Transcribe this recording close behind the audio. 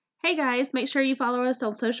Hey guys, make sure you follow us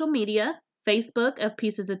on social media, Facebook of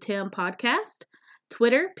Pieces of Tim Podcast,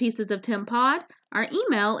 Twitter, Pieces of Tim Pod. Our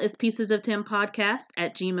email is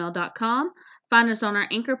piecesoftimpodcast@gmail.com. Find us on our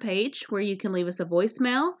Anchor page where you can leave us a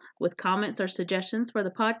voicemail with comments or suggestions for the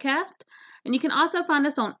podcast. And you can also find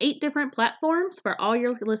us on 8 different platforms for all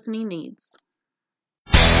your listening needs.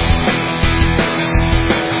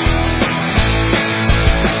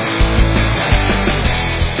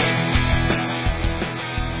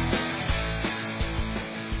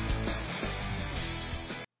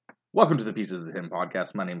 Welcome to the Pieces of Tim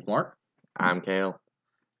podcast. My name's Mark. I'm Kale.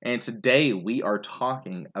 And today we are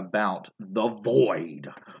talking about The Void.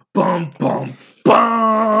 Bum, bum,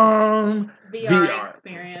 bum! VR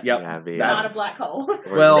experience. Yep. Yeah, VR. Not a black hole.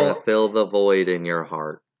 We're Well- gonna fill the void in your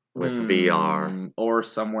heart with VR. Or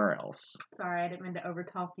somewhere else. Sorry, I didn't mean to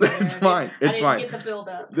overtalk you. It's fine. It's I fine. didn't get the build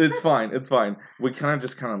up. It's fine. It's fine. We kind of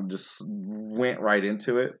just went right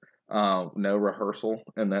into it. No rehearsal.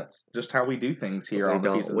 And that's just how we do things here on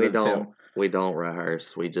the Pieces of Tim. We don't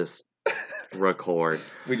rehearse. We just record.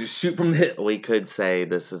 We just shoot from the hip. We could say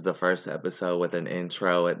this is the first episode with an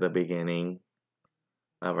intro at the beginning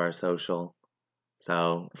of our social.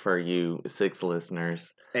 So for you 6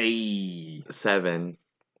 listeners, Hey. 7,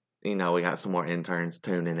 we got some more interns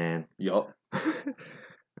tuning in. Yup.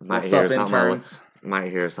 Might What's hear up, something. interns?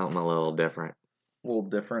 Might hear something a little different. A little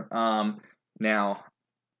different. Now,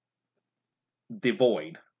 The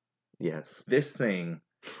Void. Yes. This thing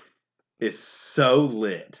is so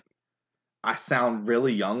lit. I sound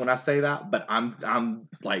really young when I say that, but I'm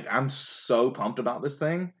so pumped about this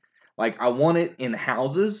thing. Like, I want it in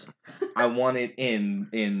houses. I want it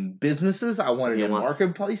in businesses. I want it in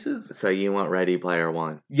marketplaces. So you want Ready Player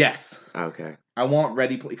One? Yes. Okay. I want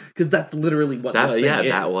Ready Play, because that's literally what this thing is.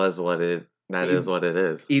 That is what it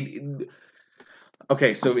is.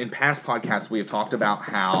 Okay, so in past podcasts, we have talked about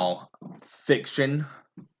how fiction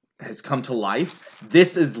has come to life.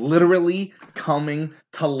 This is literally coming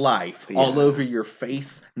to life all over your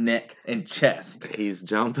face, neck, and chest. He's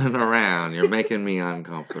jumping around. You're making me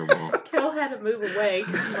uncomfortable. Kel had to move away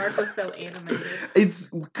because Mark was so animated. It's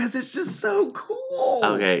because it's just so cool.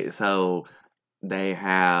 Okay, so they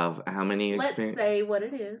have how many Let's experiences? say what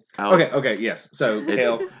it is. Oh, Okay, yes. So,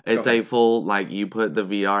 Kale, It's go a ahead. full, you put the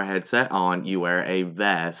VR headset on, you wear a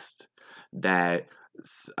vest that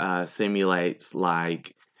simulates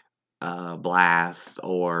blast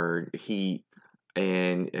or heat,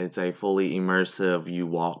 and it's a fully immersive, you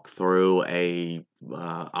walk through a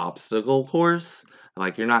obstacle course.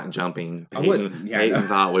 You're not jumping. I wouldn't. Yeah, Peyton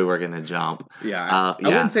thought we were going to jump. Yeah. I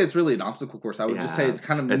wouldn't say it's really an obstacle course. I would just say it's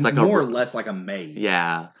kind of It's more or less like a maze.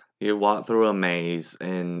 Yeah. You walk through a maze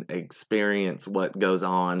and experience what goes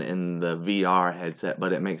on in the VR headset,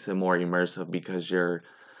 but it makes it more immersive because you're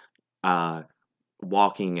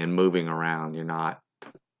walking and moving around. You're not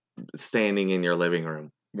standing in your living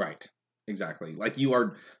room. Right. Exactly. Like, you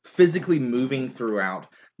are physically moving throughout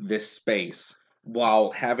this space while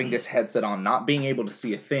having this headset on, not being able to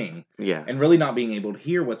see a thing. Yeah. And really not being able to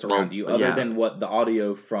hear what's around you other yeah. than what the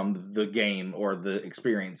audio from the game or the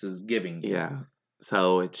experience is giving you. Yeah.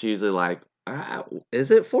 So it's usually is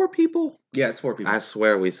it 4 people? Yeah, it's 4 people. I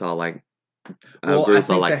swear we saw a Well, group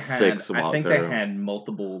I of think 6 walk I think through. they had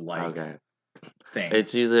multiple Okay. things.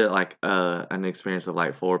 It's usually an experience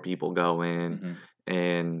of 4 people go in. Mhm.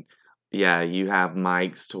 And yeah, you have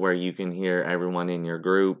mics to where you can hear everyone in your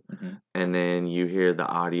group, Mhm. and then you hear the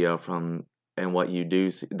audio from and what you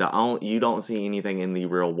do see. You don't see anything in the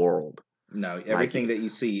real world. No, everything that you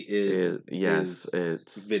see is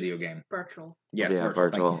it's video game. Virtual. Yes, yeah,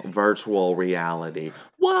 thank you. virtual reality.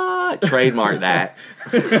 What? Trademark that.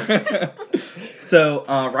 So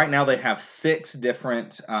right now they have 6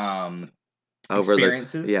 different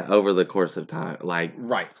experiences. Over the course of time,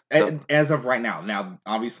 Right. As of right now. Now,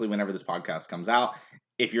 obviously, whenever this podcast comes out,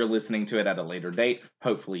 if you're listening to it at a later date,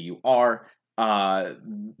 hopefully you are,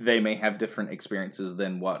 they may have different experiences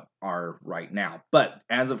than what are right now. But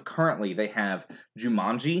as of currently, they have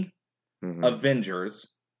Jumanji, mhm.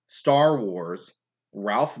 Avengers, Star Wars,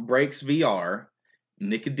 Ralph Breaks VR,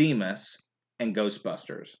 Nicodemus, and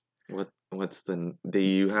Ghostbusters. What's do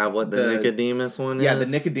you have what the The- Nicodemus one is? Yeah, the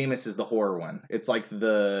Nicodemus is the horror one. It's like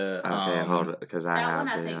the... Okay, hold on, because I That have one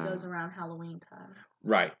I the, think goes around Halloween time.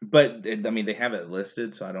 Right, but they have it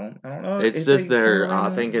listed, so I don't know. It's if just they their. color I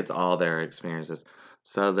in think it. it's all their experiences.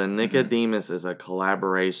 So the Nicodemus is a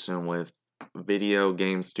collaboration with video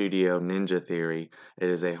game studio Ninja Theory. It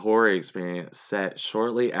is a horror experience set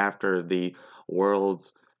shortly after the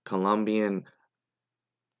world's Colombian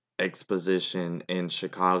exposition in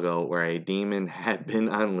Chicago where a demon had been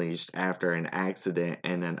unleashed after an accident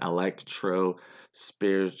in an electro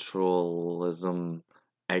spiritualism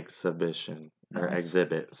exhibition or Nice.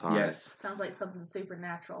 exhibit. Sorry. Yes. Sounds like something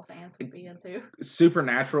supernatural fans would be into.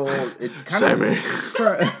 Supernatural. It's kind Sammy. of.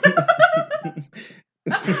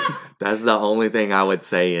 That's the only thing I would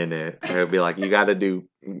say in it. It would be like, you got to do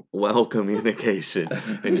well communication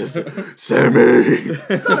and just, Sammy!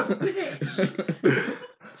 Son of a bitch!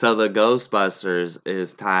 So the Ghostbusters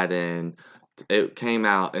is tied in. It came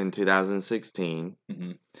out in 2016.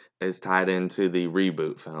 Mhm. It's tied into the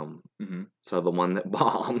reboot film. Mhm. So the one that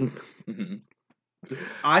bombed. Mhm.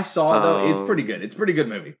 I saw it, though. It's pretty good. It's a pretty good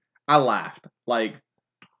movie. I laughed. Like,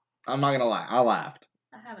 I'm not gonna lie. I laughed.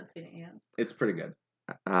 I haven't seen it yet. It's pretty good.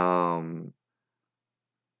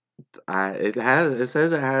 It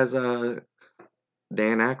says it has Dan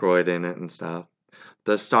Aykroyd in it and stuff.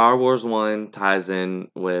 The Star Wars one ties in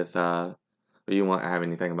with. You want to have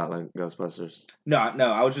anything about the Ghostbusters? No.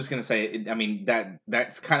 I was just gonna say. I mean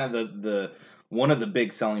that's kind of the one of the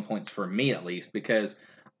big selling points for me, at least, because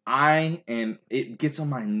it gets on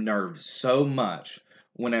my nerves so much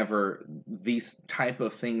whenever these type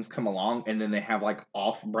of things come along and then they have like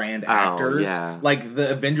off-brand actors. Yeah. Like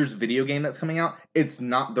the Avengers video game that's coming out, it's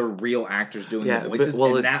not the real actors doing the voices,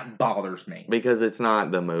 and that bothers me. Because it's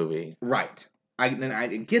not the movie. Right. I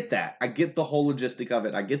get that. I get the whole logistic of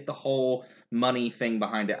it. I get the whole money thing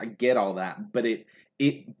behind it. I get all that. But it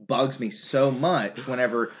bugs me so much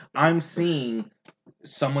whenever I'm seeing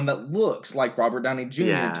someone that looks like Robert Downey Jr.,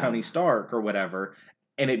 Yeah. Tony Stark, or whatever,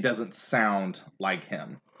 and it doesn't sound like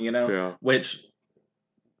him, you know? Yeah. Which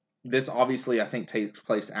this obviously I think takes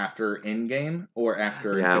place after Endgame or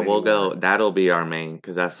after Yeah, Infinity we'll go. War. That'll be our main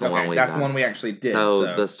because that's the one we. That's got. the one we actually did.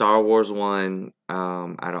 So the Star Wars one,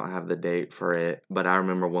 I don't have the date for it, but I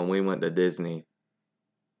remember when we went to Disney.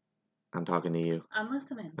 I'm talking to you. I'm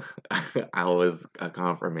listening. I was a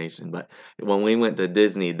confirmation, but when we went to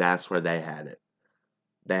Disney, that's where they had it.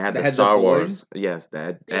 They had the Star Wars. Yes, They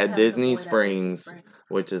at have Disney the Void at Springs,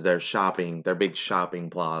 which is their big shopping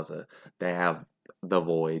plaza. They have the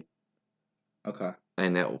Void. Okay.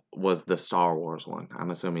 And it was the Star Wars one,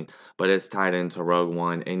 I'm assuming. But it's tied into Rogue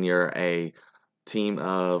One, and you're a team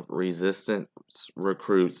of resistance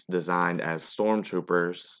recruits designed as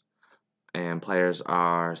stormtroopers, and players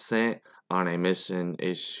are sent on a mission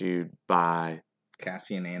issued by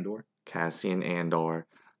Cassian Andor.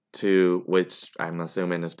 to which I'm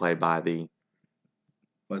assuming is played by the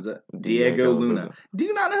Was it Diego Diego Luna? Luna. Do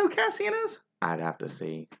you not know who Cassian is? I'd have to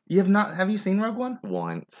see You have not? Have you seen Rogue One?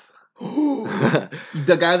 once.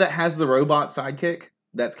 The guy that has the robot sidekick?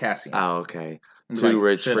 That's Cassian. Oh, okay. He's Too like,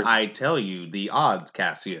 rich Should for I tell you the odds,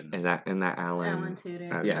 Cassian? in that Alan. Alan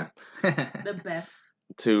Tudyk. Okay. Yeah. The best.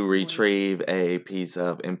 To retrieve a piece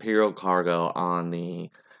of Imperial cargo on the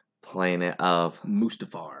planet of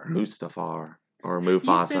Mustafar. Mustafar or You said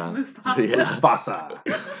Mufasa. Mufasa. Yeah. Mufasa.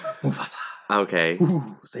 Mufasa. Okay.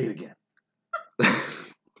 Ooh, say it again.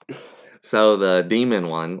 So the demon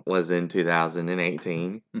one was in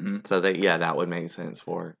 2018. Mm-hmm. So that would make sense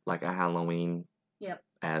for like a Halloween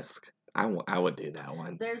esque. I would do that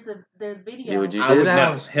one. There's the video. Would you I do would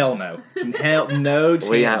that? no. Hell no. Hell no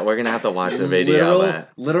chance. We're gonna have to watch a video of that.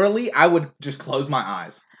 Literally, I would just close my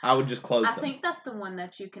eyes. I would just close I them. think that's the one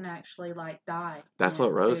that you can actually like die. That's in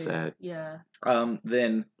what Rose too. said. Yeah.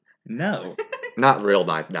 Then no. Not real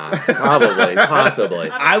life die. Probably, possibly.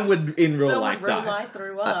 I would in real Someone life real die. life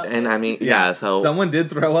threw up. And I mean, yeah. So someone did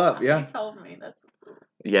throw up. Yeah. He told me that's.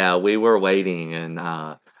 yeah, we were waiting, and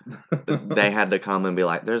they had to come and be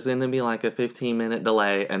like, "There's going to be like a 15-minute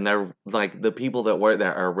delay," and they're like, the people that work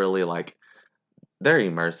there are really like, they're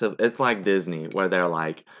immersive. It's like Disney, where they're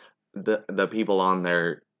like, the people on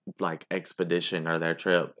their like expedition or their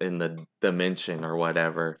trip in the dimension or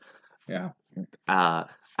whatever. Yeah. I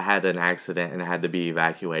had an accident and had to be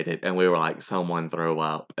evacuated, and we were like, someone threw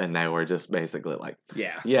up, and they were just basically like,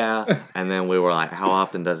 yeah. And then we were like, how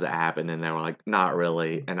often does it happen? And they were like, not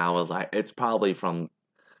really. And I was like, it's probably from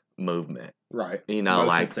movement, Right. you know,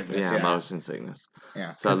 Motion sickness, motion sickness.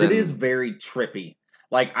 Yeah. So Because it then- is very trippy.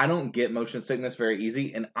 Like, I don't get motion sickness very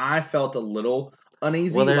easy, and I felt a little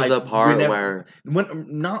uneasy. Well, there's like, a part where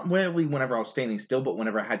not really whenever I was standing still, but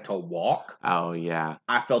whenever I had to walk, oh yeah,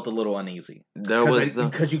 I felt a little uneasy. there was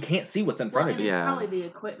Because you can't see what's in front Well, of and you. it's Yeah. probably the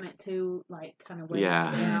equipment too, like kind of weighing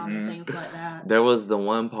Yeah. it down Mhm. and things like that. there was the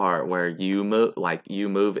one part where you move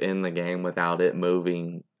in the game without it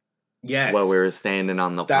moving Yes. while we were standing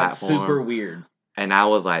on the That's platform. super weird. And I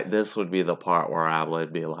was like, this would be the part where I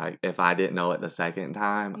would be like, if I didn't know it the second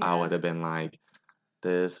time, I Yeah. would have been like,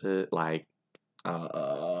 this is like,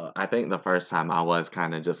 I think the first time I was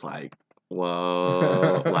kind of just like,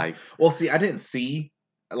 whoa, like well, see, I didn't see.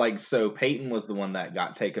 Like, so Peyton was the one that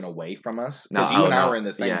got taken away from us. No, Because you and I no, were in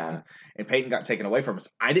the same yeah. one. And Peyton got taken away from us.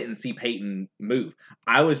 I didn't see Peyton move.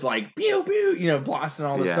 I was like, pew, pew, you know, blasting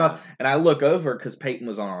all this Yeah. stuff. And I look over, because Peyton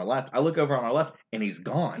was on our left. I look over on our left, and he's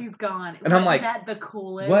gone. He's gone. And I'm like, that the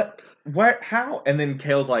coolest? What? How? And then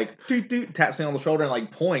Kale's like, doot, taps me on the shoulder and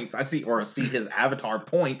like points. I see his avatar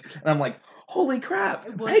point. And I'm like, holy crap,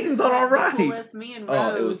 Peyton's on our right. The coolest. Me and Rose.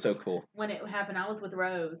 Oh, it was so cool. When it happened, I was with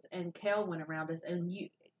Rose, and Kale went around us, and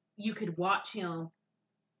you could watch him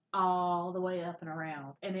all the way up and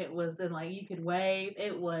around, and it was, and like you could wave.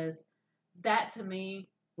 It was that to me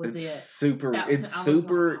was It's it. super. That It's was- I was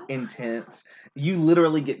super like, oh my intense. You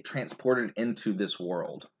literally get transported into this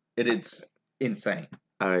world. It's insane.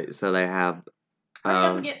 All right, so they have Hurry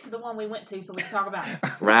up and get to the one we went to so we can talk about it.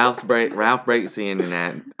 Ralph breaks the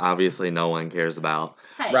internet. Obviously, no one cares about.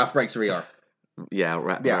 Hey, Ralph breaks VR. Yeah,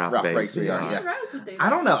 Ralph breaks VR, me yeah. and Rose would do that.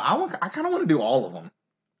 I don't know. I kind of want to do all of them.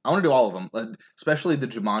 I want to do all of them, especially the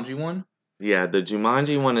Jumanji one. Yeah, the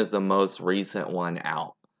Jumanji one is the most recent one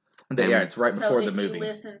out. Yeah, it's right before so the movie. if you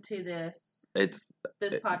listen to this It's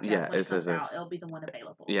podcast yeah, when it it says comes it. out, it'll be the one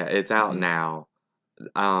available. Yeah, it's out Mhm. now.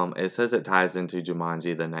 It says it ties into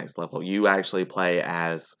Jumanji: The Next Level. You actually play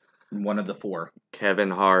as One of the four. Kevin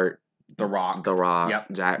Hart, The Rock. The Rock, Yep.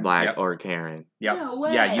 Jack Black, Yep. or Karen. Yep. No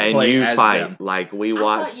way. Yeah, you And play you as fight. them. Like, we I thought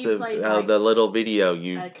watched you played, the little video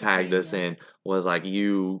you a tagged us in companion. was like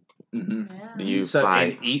you Mhm. Yeah. You So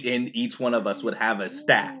fight. and each one of us would have a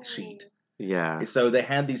stat sheet. Yeah. So they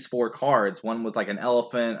had these 4 cards. One was like an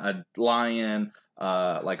elephant, a lion,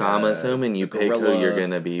 like So I'm assuming you a pick who gorilla, you're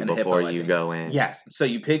gonna be and a before hippo, I you think. go in. Yes. So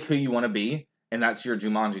you pick who you want to be, and that's your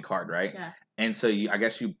Jumanji card, right? Yeah. And so I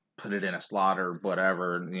guess you put it in a slot or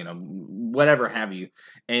whatever, whatever have you,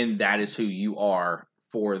 and that is who you are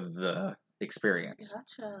for the experience.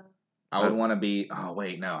 Gotcha. I would want to be. Oh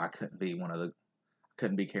wait, no, I couldn't be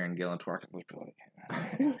couldn't be Karen Gillan Twerk.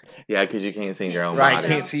 Yeah, because you can't see your own Right, body.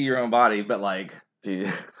 can't see your own body, but like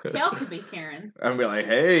You- Kel could be Karen. I'm be like,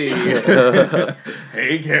 hey,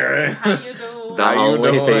 hey, Karen. How you doing? The How you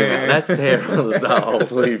only doing? female. That's terrible. The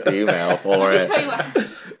only female for Let me it. tell you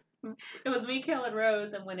what. It was me, Kel, and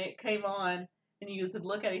Rose, and when it came on, and you could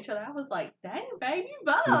look at each other, I was like, "Dang, baby,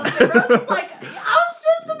 both." And Rose was like, "I was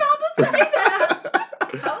just about to say that."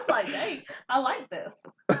 I was like, "Dang, I like this."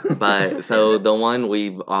 But so the one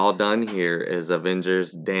we've all done here is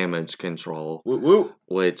Avengers Damage Control, Woo woo.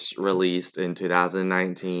 which released in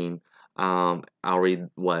 2019. I'll read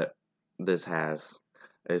what this has.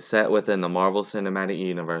 It's set within the Marvel Cinematic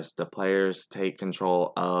Universe. The players take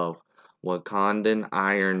control of Wakandan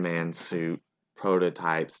Iron Man suit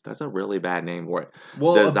prototypes. That's a really bad name for it.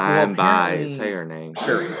 Well, Designed by, apparently- say her name.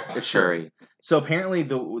 Shuri. It's Shuri. So apparently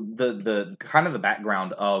the kind of the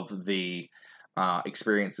background of the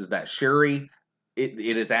experience is that Shuri, it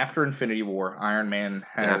is after Infinity War. Iron Man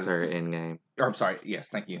has After Endgame. or I'm sorry, yes,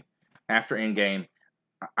 thank you. After Endgame,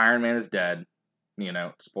 Iron Man is dead.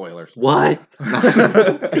 Spoilers. What?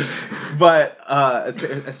 But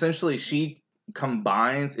essentially, she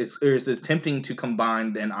combines is attempting to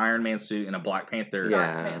combine an Iron Man suit and a Black Panther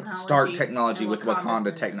Yeah. Stark technology and with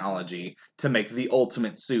Wakanda technology to make the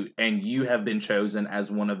ultimate suit, and you have been chosen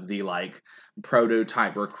as one of the like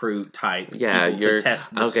prototype recruit type Yeah, people you're to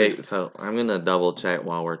test the okay. suit. So I'm gonna double check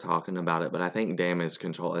while we're talking about it, but I think Damage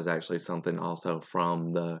Control is actually something also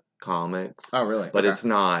from the comics, Oh, really? but Okay. it's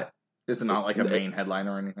not. It's not like a main headline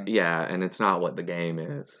or anything. Yeah, and it's not what the game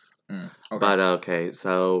is. Okay. But okay,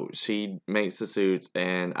 so she makes the suits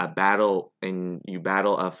and you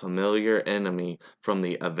battle a familiar enemy from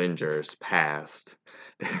the Avengers past.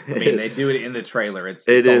 I mean, they do it in the trailer. It's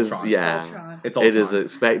It is, Ultron. yeah. It's Ultron. It is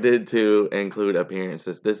expected to include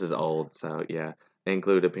appearances. This is old, so yeah.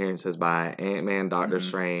 Include appearances by Ant-Man, Doctor Mhm,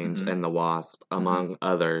 Strange, mhm. and the Wasp, among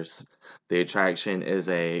others. The attraction is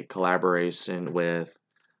a collaboration with,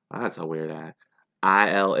 that's a weird ad,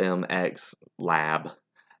 ILMX Lab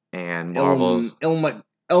and Marvel's.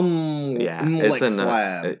 Yeah, it's an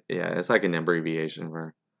Lab. it's like an abbreviation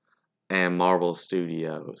for, and Marvel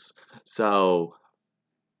Studios. So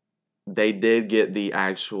they did get the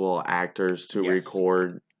actual actors to Yes.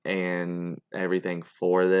 record and everything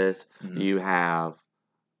for this. Mhm. You have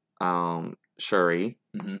Shuri.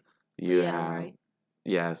 Mhm. You Yeah, have right.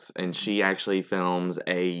 yes, and she actually films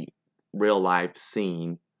a real life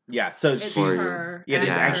scene. Yeah, so It's she's her. it is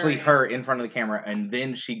Yeah. actually her in front of the camera, and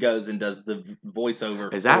then she goes and does the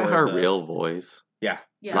voiceover. Is that for her the- real voice? Yeah.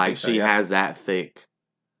 Like so, she yeah. has that thick.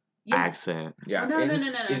 Yeah. accent. Yeah. Oh, no, and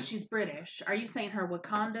no. is- She's British. Are you saying her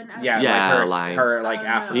Wakandan accent? Yeah, Yeah, like her Oh,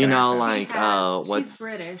 African. You know, accent. like, she's what's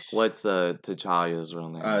British. what's T'Challa's real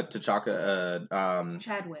name? T'Chaka,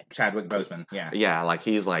 Chadwick. Chadwick Boseman. Yeah. Yeah, like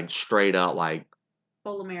he's like straight up like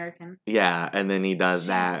Full American. yeah, and then he does She's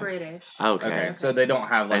that. British. Okay. Okay, so they don't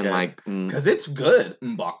have like And a like because it's good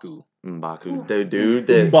M'Baku. M'Baku, Oof. the dude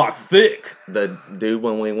that M'Bak thick. the dude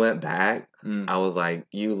when we went back, Mm. I was like,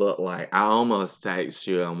 you look like I almost text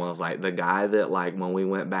you and was like the guy that like when we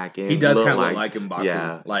went back in, He does looked kind of look like M'Baku.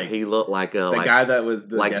 yeah, like he looked like a the like guy that was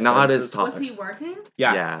the like guest not host. as tall. Was he working?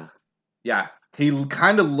 Yeah, yeah. He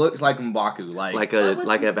kind of looks like M'Baku. Like like What was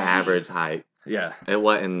like his of name? average height. yeah, It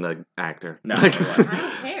wasn't the actor. No, I it wasn't.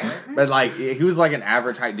 don't care. but like he was like an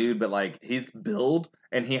average height dude, but like his build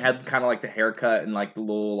and he had kind of like the haircut and like the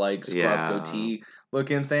little like scruff Yeah. goatee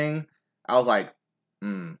looking thing. I was like,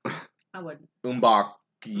 I wouldn't.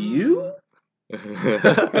 M'Baku.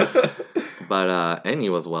 But and he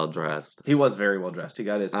was well dressed. He was very well dressed. He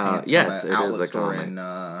got his pants yes, from it an is outlet a store comic.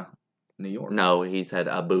 in New York. No, he said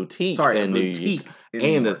a boutique Sorry, in a New boutique York. in New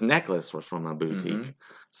And York. his necklace was from a boutique. Mhm. They'd be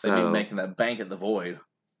So making that bank at the Void.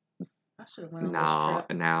 I should have went on no, this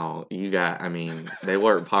trip. now you got. I mean, they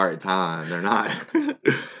work part time. They're not.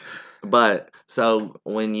 But so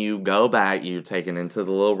when you go back, you're taken into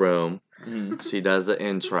the little room. Mhm. She does the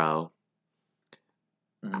intro,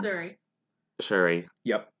 Surrey. Shuri,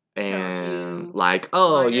 Yep. and you like,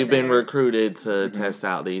 oh, why you're you've been there. recruited to Mhm. test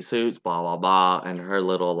out these suits, blah blah blah, and her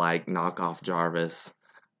little like knockoff Jarvis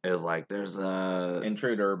is like, there's a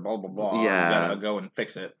Intruder, blah blah blah. Yeah. You gotta go and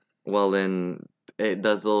fix it. well, then it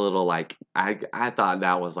does the little like I thought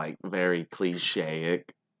that was like very cliche,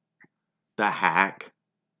 the hack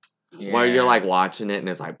where you're Yeah. like watching it and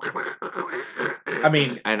it's like, I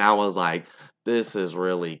mean, and I was like, this is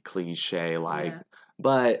really cliche, like, Yeah.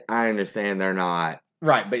 but I understand they're not.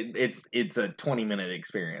 right, but it's a 20-minute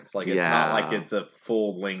experience. Like it's not like Yeah. it's a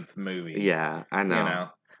full length movie. Yeah, I know. You know.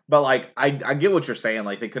 But like I get what you're saying.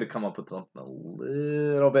 Like they could have come up with something a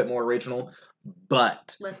little bit more original,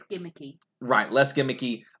 but Less gimmicky. right, less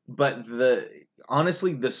gimmicky. But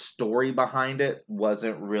honestly, the story behind it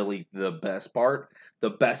wasn't really the best part. The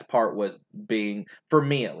best part was being, for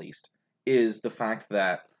me at least, is the fact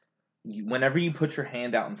that whenever you put your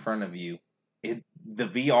hand out in front of you, the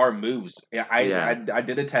VR moves. I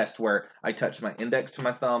did a test where I touched my index to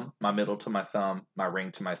my thumb, my middle to my thumb, my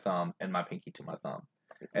ring to my thumb, and my pinky to my thumb,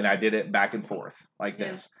 and I did it back and forth like Yeah.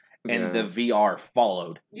 this. And Yeah. the VR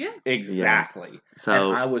followed Yeah. exactly. So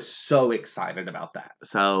And I was so excited about that.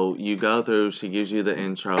 So you go through, she gives you the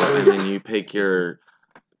intro, and then you pick your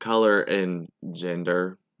color and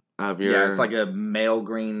gender of your Yeah, it's like a male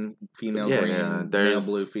green, female Yeah, green, yeah, male there's-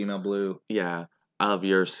 blue, female blue. yeah, of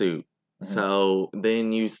your suit. Mhm. So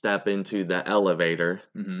then you step into the elevator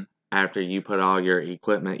Mm-hmm. after you put all your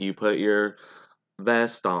equipment. You put your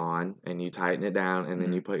vest on and you tighten it down, and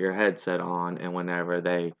then Mhm. you put your headset on. And whenever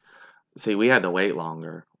they see, we had to wait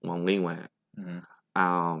longer when we went.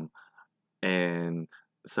 Mhm. And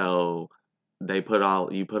so you put all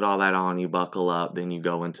that on, you buckle up, then you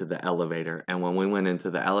go into the elevator. And when we went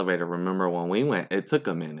into the elevator, remember when we went, it took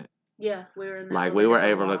a minute. Yeah. We were in the Like we were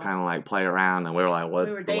elevator for a able to while. kind of like play around, and we were like, what?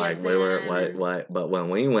 We were like dancing what? and- What? But when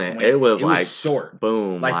we went, it was like short.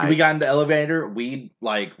 boom. Like we got in the elevator, we're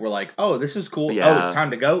like, oh, this is cool. Oh, Yeah. it's time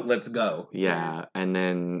to go. Let's go. yeah. And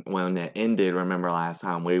then when it ended, remember last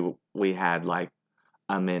time we had like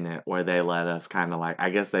a minute where they let us kind of like, I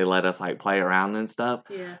guess they let us like play around and stuff.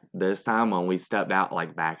 Yeah. This time when we stepped out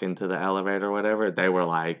like back into the elevator or whatever, they were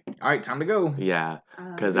like, All right, time to go. yeah,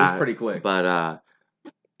 Uh, because It was pretty quick. But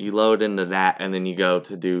you load into that, and then you go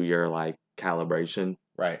to do your like calibration,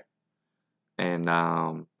 Right. and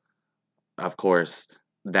of course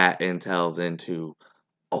that entails into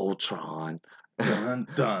Ultron Dun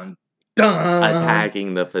dun dun.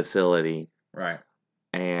 attacking the facility, Right.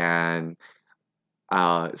 and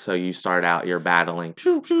so you start out, you're battling,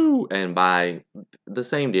 pew, pew, and by the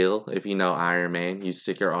same deal, if you know Iron Man, you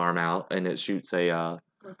stick your arm out and it shoots a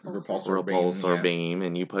Repulsor repulsor beam,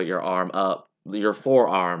 and you put your arm up, your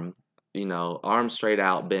forearm, arm straight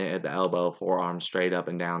out, bent at the elbow, forearm straight up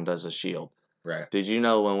and down, does a shield. Right. Did you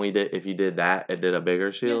know if you did that, it did a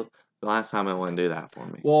bigger shield? The last time it wouldn't do that for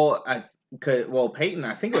me. Well, Peyton,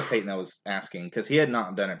 I think it was Peyton that was asking because he had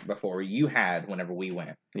not done it before. You had whenever we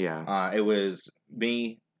went. Yeah. It was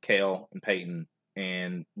me, Kale, and Peyton,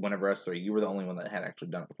 and whenever us three, you were the only one that had actually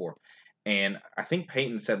done it before. And I think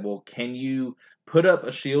Peyton said, well, can you put up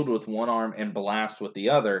a shield with one arm and blast with the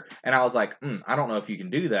other? And I was like, I don't know if you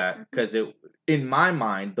can do that because in my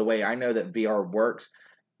mind, the way I know that VR works,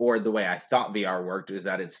 or the way I thought VR worked, is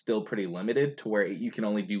that it's still pretty limited to where you can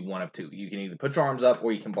only do one of two. You can either put your arms up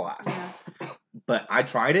or you can blast. Yeah. But I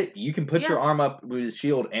tried it. You can put your arm up with a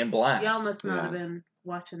shield and blast. Y'all must not Yeah. have been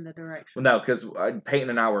watching the directions. No, because Peyton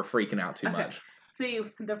and I were freaking out too Okay. much. See,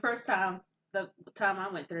 the first time, the time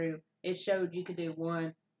I went through, it showed you could do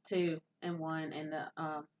 1, 2, and 1 in the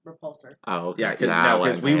repulsor. Oh, okay. Yeah, because I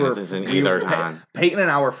wasn't we paying were attention we either were- time. Peyton and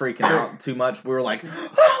I were freaking out too much. We were like, Excuse me.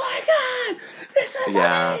 "Oh my god, this is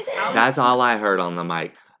Yeah. amazing!" That's all I heard on the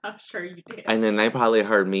mic. I'm sure you did. And then they probably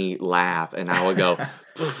heard me laugh, and I would go,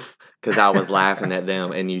 because I was laughing at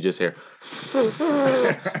them, and you just hear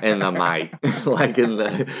in the mic, like in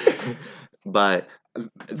the. But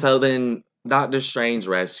so then Doctor Strange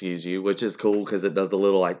rescues you, which is cool because it does a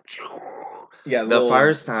little like. Yeah, The little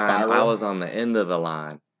first time I spiral. was on the end of the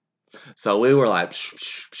line, so we were like,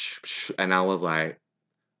 and I was like,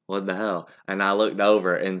 "What the hell?" And I looked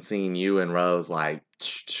over and seen you and Rose like,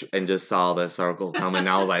 and just saw the circle coming. And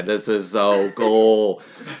I was like, "This is so cool!"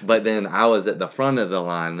 But then I was at the front of the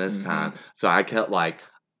line this Mhm. time, so I kept like,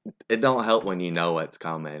 it don't help when you know what's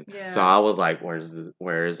coming. Yeah. So I was like, where is it?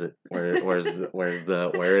 Where's it? Where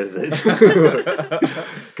is it?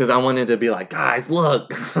 Because I wanted to be like, guys, look.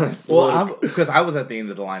 Guys, Well, look. because I was at the end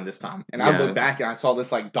of the line this time, and I Yeah. looked back and I saw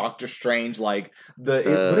this like Doctor Strange, like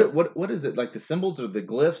what is it, like the symbols or the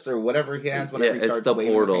glyphs or whatever he has whenever he it's starts the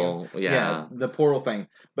waving his hands. portal. Yeah. the portal thing.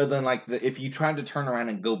 But then like if you tried to turn around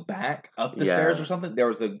and go back up the Yeah. stairs or something, there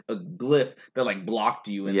was a glyph that like blocked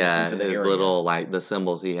you Yeah, into the his area. little like the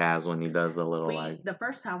symbols he has when he does the little like The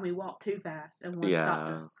first time we walked too fast and one Yeah. stopped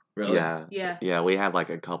us. Really? Yeah. yeah, we had like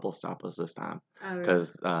a couple stop us this time Oh, really?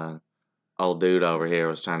 because old dude over here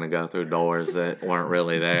was trying to go through doors that weren't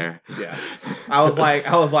really there. Yeah. I was like,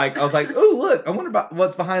 oh look, I wonder about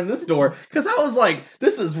what's behind this door, because I was like,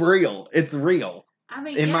 this is real. It's real. I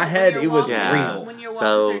mean, in yeah, my when head, you're it was walking- real. When you're walking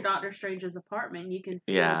So- through Doctor Strange's apartment, you can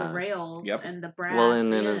feel Yeah. the rails Yep. and the brass. Well,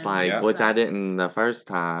 and then it's ends like, and which I stuff. didn't the first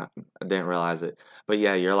time, I didn't realize it. But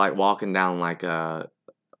yeah, you're like walking down like a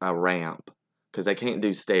ramp because they can't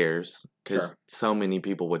do stairs because Sure. so many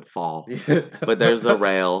people would fall. But there's a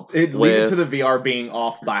rail. It with, leading to the VR being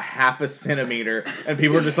off by half a centimeter, and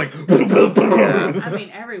people are just like, Yeah. I mean,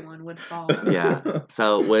 everyone would fall. Yeah.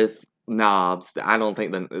 So with knobs, I don't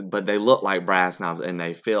think but they look like brass knobs and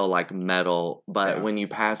they feel like metal. But Yeah. when you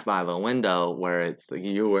pass by the window where it's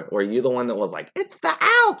were you the one that was like, it's the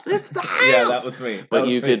Alps, it's the Alps? Yeah, that was me. But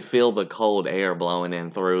you could feel the cold air blowing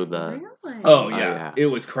in through the. Really? Oh yeah. yeah. It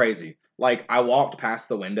was crazy. Like I walked past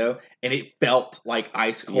the window and it felt like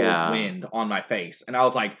ice cold Yeah. wind on my face, and I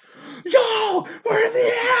was like, "Yo, we're in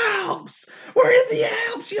the Alps! We're in the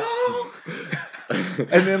Alps, yo!"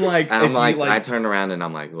 And then like, And I'm if you, like, I turn around and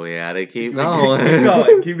I'm like, we gotta keep Like,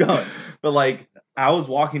 going. keep going. But like, I was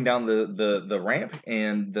walking down the ramp,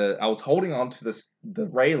 and I was holding on to the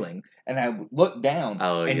railing, and I looked down,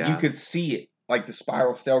 Oh, and yeah. you could see it, like the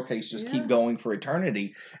spiral staircase just Yeah. keep going for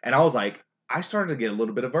eternity. And I was like, I started to get a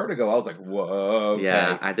little bit of vertigo. I was like, whoa. Okay.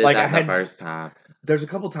 Yeah, I did like, that the first time. There's a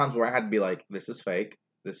couple times where I had to be like, this is fake.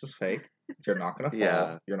 This is fake. You're not gonna fall.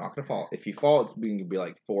 Yeah. You're not gonna fall. If you fall, it's going to be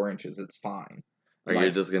like 4 inches. It's fine. Or Like-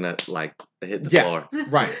 you're just gonna like hit the Yeah. floor.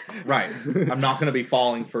 Right, right. I'm not going to be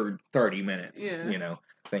falling for 30 minutes. Yeah. You know.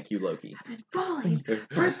 Thank you, Loki. I've been falling.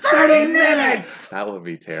 For 30 minutes. That would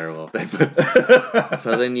be terrible. if they put-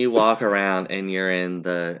 So then you walk around and you're in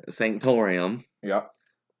the Sanctorium, Yep.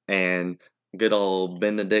 and good old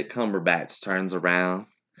Benedict Cumberbatch turns around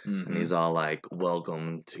Mhm. and he's all like,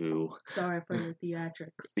 "Welcome to Sorry for the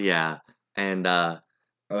theatrics. yeah," and Ugh.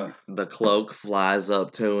 the cloak flies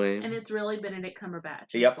up to him. And it's really Benedict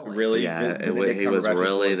Cumberbatch. Yep, really. Yeah, Benedict he was Cumberbatch's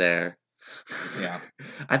really voice. there. Yeah.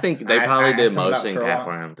 I think they I probably asked did him about motion cap Sherlock.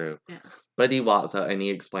 for him too. Yeah. But he walks up and he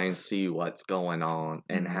explains to you what's going on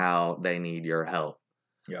and Mhm. how they need your help.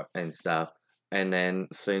 Yep. And stuff. And then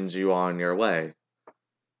sends you on your way.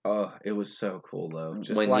 Oh, it was so cool though.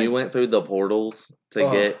 Just when like, you went through the portals to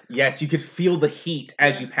oh, get, yes, you could feel the heat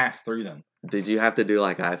as Yeah. you passed through them. did you have to do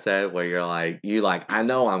like I said, where you're like, I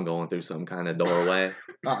know I'm going through some kind of doorway.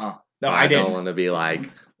 No, so I don't didn't. want to be like,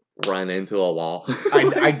 run into a wall.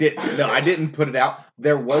 I didn't. No, I didn't put it out.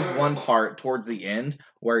 There was one part towards the end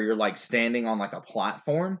where you're like standing on like a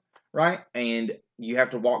platform, right? And you have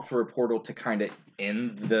to walk through a portal to kind of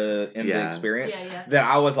end the Yeah. experience. Yeah, yeah. That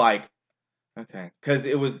I was like, okay, because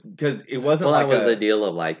it wasn't Well, like that was a deal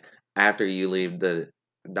of like, after you leave the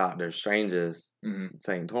Doctor Strange's Mhm,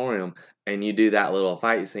 Sanctorium and you do that little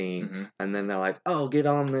fight scene, mhm, and then they're like, oh, get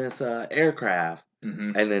on this aircraft.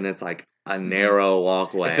 mhm. And then it's like a narrow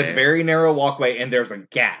walkway. It's a very narrow walkway, and there's a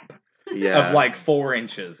gap yeah. of like 4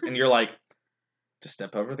 inches, and you're like, just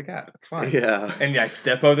step over the gap. It's fine. Yeah. And I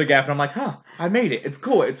step over the gap, and I'm like, huh, I made it. It's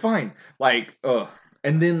cool. It's fine. Like, ugh.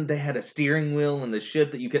 And then they had a steering wheel in the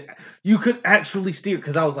ship that you could actually steer.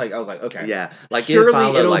 Because I was like, okay, Yeah. Like it surely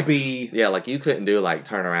followed, it'll like, be. yeah, like you couldn't do like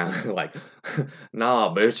turn around like,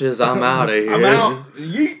 nah, bitches, I'm out of here. I'm out.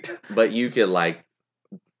 Yeet. But you could like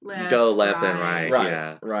go left and right. Right.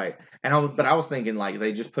 Yeah. Right. And I was thinking like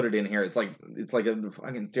they just put it in here. It's like a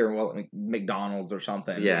fucking steering wheel at McDonald's or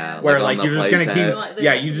something. Yeah. Where on like the you're just gonna playset. keep Like,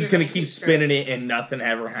 you're you're just gonna gonna keep keep straight. spinning it and nothing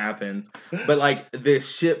ever happens. But like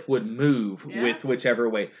this ship would move Yeah. with whichever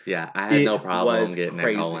way. Yeah, I had no It problem was getting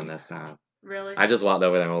crazy. it going this time. Really? I just walked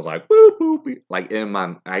over there and was like, boop, boop, beep. Like in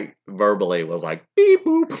my, I verbally was like, beep,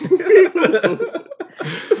 boop, beep, boop.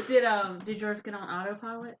 Did yours get on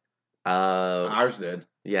autopilot? Ours did.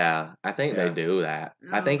 Yeah, I think they Yeah. do that.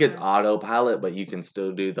 I Oh, think it's okay. autopilot, but you can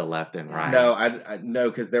still do the left and right. No, I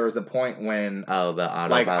no, because there was a point when Oh, the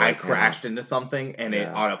autopilot. like I came crashed on. into something and it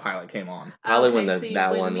Yeah. autopilot came on. Probably when Okay, the- see,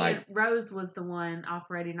 that when one, me like- and Rose was the one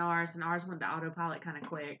operating ours, and ours went to autopilot kind of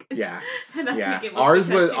quick. Yeah. And I Yeah. think it was Ours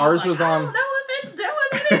because was- she ours like, was I on- don't know if it's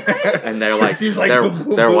doing anything. And they're So like, she's like, they're "Boop,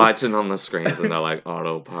 boop, they're boop." watching on the screens and they're like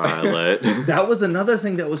autopilot. That was another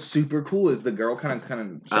thing that was super cool. Is the girl kind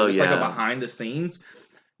of showed Oh, us like a yeah. behind the scenes.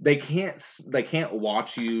 They can't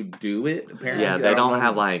watch you do it. Apparently, Yeah, I they don't know.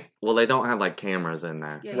 have they don't have like cameras in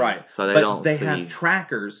there, Yeah, right. so they But don't they see. have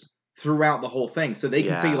trackers throughout the whole thing, so they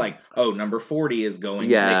can see Yeah. like, oh, number 40 is going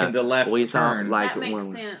Yeah, making the left we saw, turn. like, that makes when-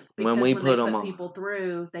 sense when because we when put they 'em put on- people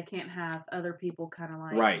through, they can't have other people kind of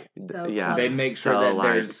like Right. So Yeah. They close. make sure So, that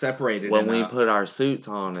like, they're separated. when we enough. put our suits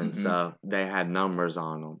on and Mhm. stuff, they had numbers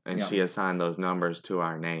on them, and Yeah. she assigned those numbers to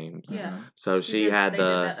our names. Yeah. So she did- had they did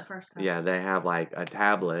that the first time. yeah, they have like a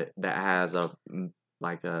tablet that has a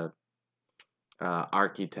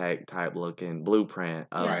architect type looking blueprint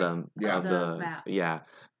of Yeah. the Yeah. of The the map. yeah,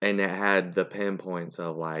 and it had the pinpoints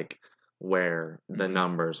of like where the Mhm.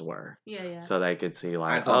 numbers were. Yeah, yeah. So they could see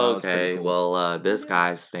like, thought that was pretty okay, cool. well, this Yeah.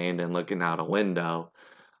 guy's standing looking out a window,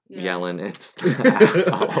 Yeah. yelling, "It's the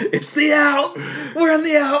Alps." It's the Alps. We're in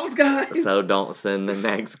the Alps, guys. So don't send the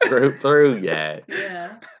next group through yet.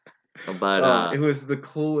 Yeah. But it was the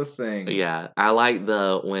coolest thing. yeah, I like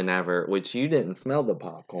the whenever, which you didn't smell the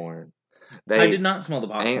popcorn. I did not smell the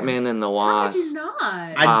popcorn. Ant-Man and the Why Wasp. did you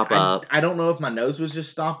not? Pop up. I don't know if my nose was just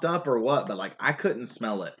stopped up or what, but like I couldn't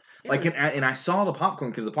smell it. It was- and I saw the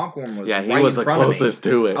popcorn because the popcorn was Yeah, he right was in the front of me. closest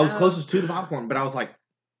to it. I was Oh. closest to the popcorn, but I was like,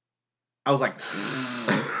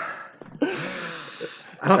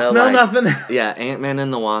 I don't So, smell like, nothing. Yeah, Ant-Man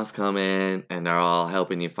and the Wasp come in, and they're all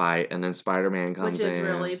helping you fight, and then Spider-Man comes which is in.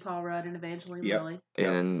 really Paul Rudd and Evangeline Yep. Lilly.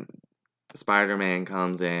 And Spider-Man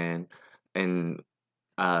comes in, and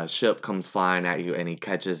ship comes flying at you, and he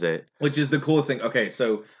catches it. Which is the coolest thing. Okay,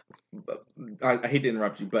 so I hate to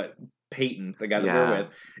interrupt you, but Peyton, the guy that Yeah. we're with,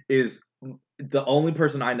 is the only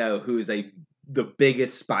person I know who is the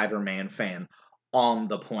biggest Spider-Man fan on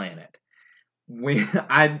the planet. When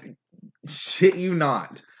I shit you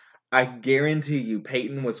not, I guarantee you,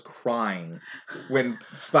 Peyton was crying when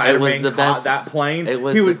Spider-Man the caught best- that plane. it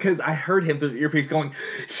was he the- would because I heard him through the earpiece going,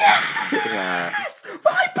 "Yes, Yeah.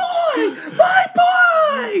 my boy, my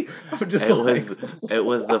boy." I'm just It like, was it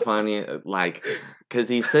was the funny like because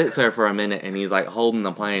he sits there for a minute and he's like holding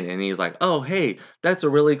the plane and he's like, oh hey, that's a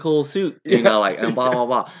really cool suit, you Yeah. know, like and blah blah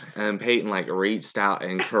blah. And Peyton like reached out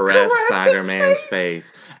and caressed Caressed his Spider-Man's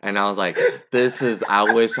face. face, and I was like,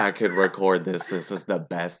 I wish I could record this. This is the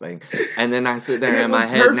best thing. And then I sit there And it in my was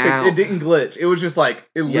head perfect. now, It didn't glitch. It was just like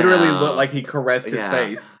it literally Yeah. looked like he caressed his Yeah.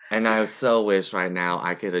 face. and I so wish right now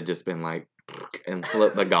I could have just been like and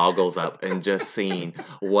flip the goggles up and just seen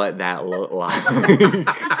what that looked like.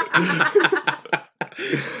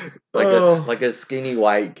 Oh. like a skinny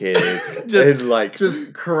white kid, Just- and like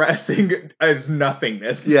Just caressing as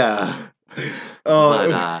nothingness. yeah. Oh, But,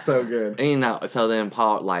 it was so good. And, you know, so then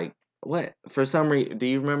Paul like what for some reason? Do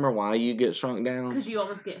you remember why you get shrunk down? Because you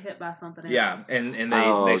almost get hit by something else. Yeah, and they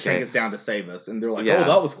Oh, they okay. shrink us down to save us, and they're like, Yeah. "Oh,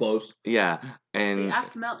 that was close." Yeah, and See, I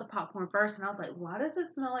smelled the popcorn first, and I was like, "Why does it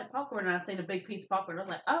smell like popcorn?" And I seen a big piece of popcorn. I was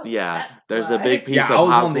like, "Oh, yeah, that's there's why." a big piece Yeah, of I was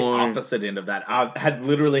popcorn. on the opposite end of that. I had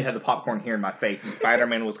literally had the popcorn here in my face, and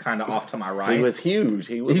Spider-Man was kind of off to my right. He was huge.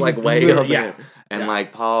 He was He like was way literally- up yeah. there. And Yeah.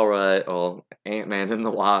 like Paul Rudd or Ant-Man and the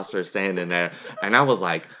Wasp are standing there. And I was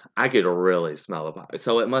like, I could really smell the pop.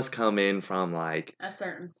 So it must come in from like, a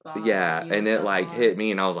certain spot. yeah. You And were it so like far. hit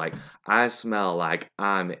me and I was like, I smell like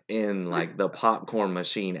I'm in like the popcorn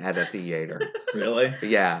machine at a theater. Really?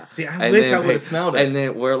 Yeah. See, I And wish then I would have smelled it. And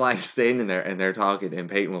then we're like standing there and they're talking and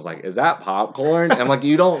Peyton was like, is that popcorn? I'm like,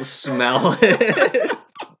 you don't smell it.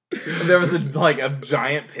 And there was a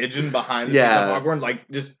giant pigeon behind the Yeah. foghorn, like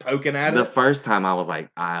just poking at The it. first time I was like,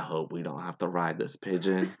 I hope we don't have to ride this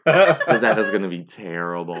pigeon. Because that is going to be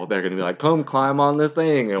terrible. They're going to be like, come climb on this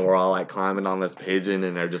thing. And we're all like climbing on this pigeon.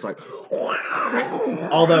 And they're just like,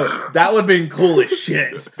 Although that would have been cool as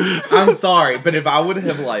shit. I'm sorry, but if I would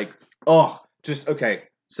have okay.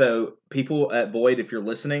 So people at Void, if you're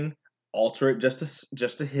listening, alter it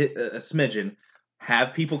just to hit a smidgen.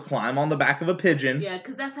 Have people climb on the back of a pigeon. Yeah,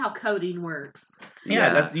 because that's how coding works.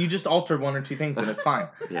 Yeah, that's you just altered one or two things and it's fine.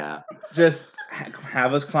 Yeah. Just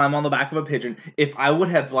have us climb on the back of a pigeon. If I would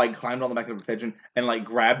have like climbed on the back of a pigeon and like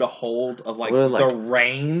grabbed a hold of like the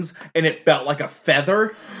reins and it felt like a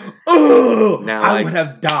feather, I would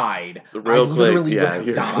have died. Real quick, literally would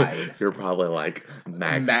have died. You're probably like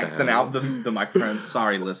maxing out the microphone.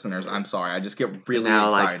 Sorry, listeners. I'm sorry. I just get really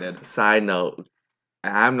excited. Like, side note,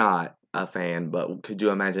 I'm not a fan, but could you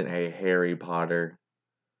imagine a Harry Potter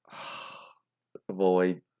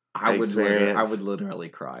Void I experience? would literally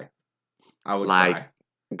cry. I would like cry.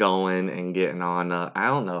 going and getting on I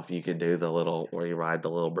don't know if you could do the little where you ride the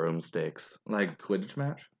little broomsticks. Like Quidditch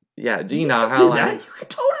match? Yeah, do you know how like you could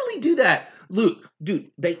totally do that. Luke,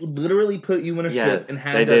 dude, they literally put you in a ship and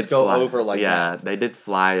had us go over like that. They did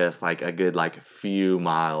fly us like a good like few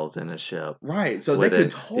miles in a ship. Right. So they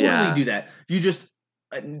could totally do that. You just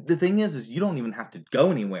the thing is you don't even have to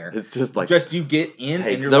go anywhere. It's just like you get in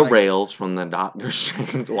take and you're the like, rails from the Doctor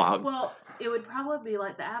Strange walk. Well, it would probably be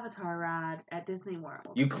like the Avatar ride at Disney World.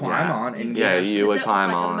 You climb on and you would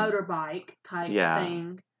climb on a motorbike type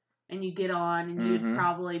thing, and you get on and you'd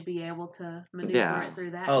probably be able to maneuver it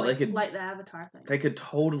through that. Oh, like, they could like the Avatar thing. They could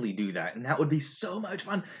totally do that, and that would be so much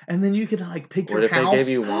fun. And then you could like pick what your if house. They gave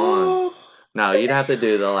you wands? No, you'd have to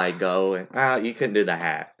do the like go and you couldn't do the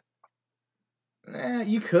hat.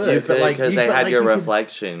 You could, but like because they had your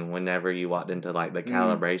reflection whenever you walked into like the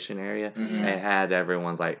calibration area. Mm-hmm. It had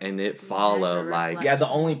everyone's like, and it followed like. Yeah, the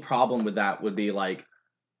only problem with that would be like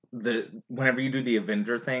whenever you do the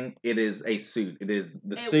Avenger thing, it is a suit. It is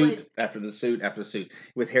the suit after the suit after the suit.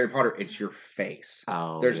 With Harry Potter, it's your face.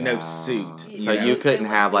 Oh, there's no suit, so you couldn't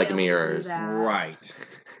have like mirrors, right?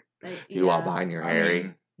 You walk behind your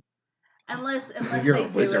Harry. Unless you're they a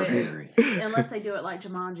do wizard, it, Harry. Unless they do it like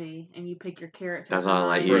Jumanji and you pick your character. That's not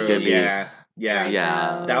like True, you could be. Yeah.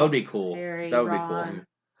 That would be cool. Harry, That would Ron. be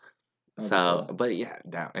cool. So, but yeah,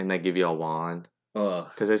 and they give you a wand.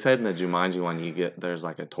 Because they said in the Jumanji one, there's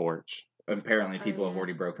like a torch. Apparently, people have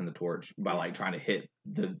already broken the torch by like trying to hit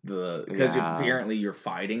the because apparently you're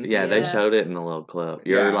fighting. Yeah, they showed it in the little clip.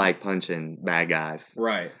 You're like punching bad guys.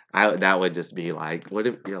 Right. That would just be like, what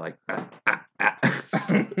if you're like,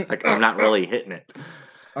 like I'm not really hitting it.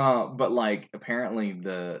 But like apparently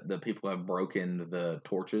the people have broken the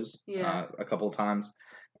torches a couple of times.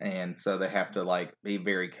 And so they have to like be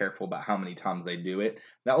very careful about how many times they do it.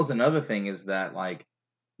 That was another thing is that like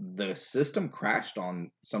the system crashed on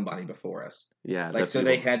somebody before us. Yeah. Like so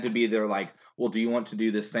they had to be there like, well, do you want to do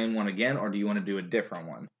the same one again or do you want to do a different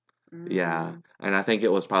one? Yeah. And I think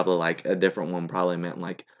it was probably like a different one probably meant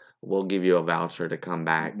like we'll give you a voucher to come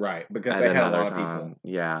back. Right. Because they had a lot of people.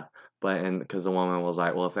 Yeah. But and because the woman was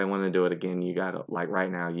like, well, if they want to do it again, you gotta like right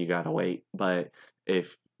now you gotta wait. But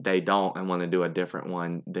if they don't and want to do a different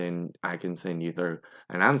one, then I can send you through.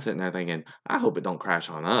 And I'm sitting there thinking, I hope it don't crash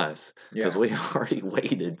on us because we already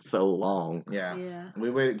waited so long. Yeah. We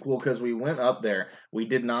waited. Well, because we went up there, we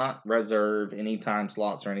did not reserve any time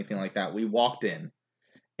slots or anything like that. We walked in,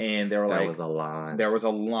 and there was a line. There was a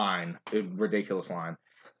line, a ridiculous line,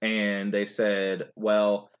 and they said,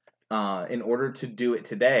 well. In order to do it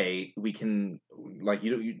today, we can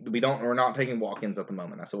we're not taking walk-ins at the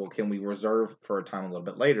moment. I said, well, can we reserve for a time a little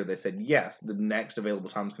bit later? They said, yes, the next available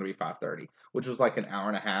time is going to be 5:30, which was like an hour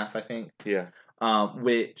and a half, I think. Yeah.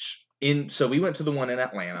 So we went to the one in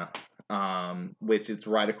Atlanta, which it's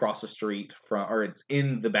right across the street or it's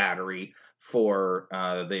in the Battery for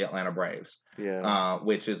the Atlanta Braves. Yeah.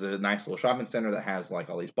 Which is a nice little shopping center that has like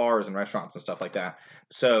all these bars and restaurants and stuff like that.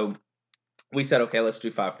 So we said, okay, let's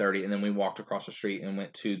do 5:30, and then we walked across the street and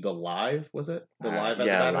went to the Live. Was it the Live at the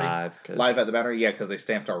Battery? Live at the Battery, yeah, because they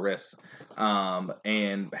stamped our wrists,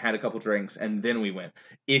 and had a couple drinks, and then we went.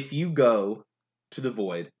 If you go to the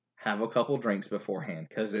Void, have a couple drinks beforehand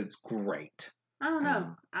because it's great. I don't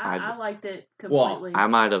know. I liked it completely. Well, I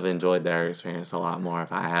might have enjoyed their experience a lot more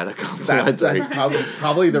if I had a couple of drinks. That's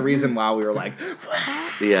probably the reason why we were like, wow,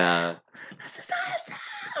 yeah, this is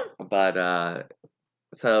awesome. But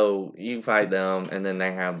so you fight them, and then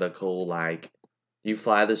they have the cool like you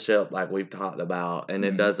fly the ship like we've talked about, and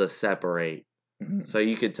it does a separate. Mm-hmm. So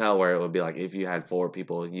you could tell where it would be like if you had 4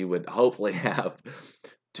 people, you would hopefully have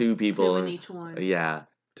 2 people 2 in each one. Yeah,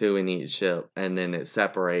 two in each ship, and then it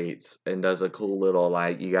separates and does a cool little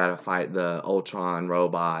like you gotta fight the Ultron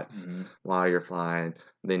robots Mhm. while you're flying.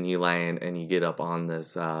 Then you land and you get up on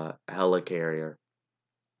this helicarrier,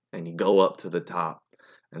 and you go up to the top,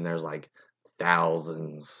 and there's like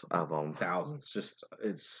thousands of them. Thousands, just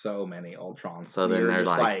it's so many Ultrons. So then You're there's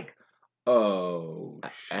just like oh,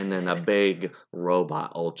 and then a shit. big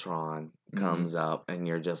robot Ultron Mhm. comes up, and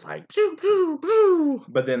you're just like, pew, pew, pew.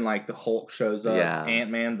 But then like the Hulk shows up, Yeah.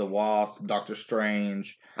 Ant-Man, the Wasp, Doctor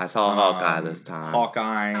Strange. I saw Hawkeye this time.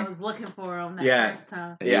 Hawkeye. I was looking for him that Yeah. first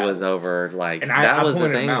time. He Yeah. was over like and that I was the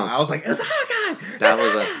pointed thing. him out. I was like, "It's Hawkeye." That It's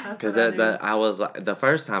was Hawkeye!" That's because what I knew. I was like the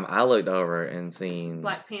first time I looked over and seen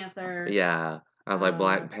Black Panther. Yeah, I was like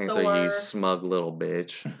Black Panther, Thor. you smug little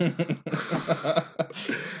bitch.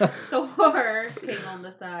 Thor came on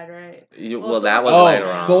the side, right? Well, Well, that was Oh, later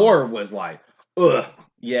on. Thor was like, ugh,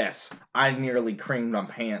 yes. I nearly creamed my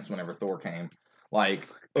pants whenever Thor came. Like,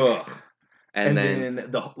 ugh. and then,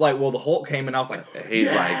 then the Hulk came and I was like, he's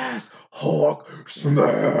yes, Hulk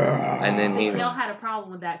smash. And then See, he- Phil had a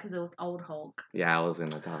problem with that because it was old Hulk. yeah, I was gonna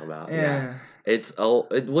talk about yeah. It's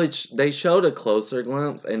which they showed a closer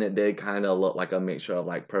glimpse, and it did kind of look like a mixture of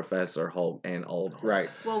like Professor Hulk and old Hulk. Right.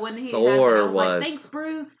 Well, when he Thor had it, I was like, was- "Thanks,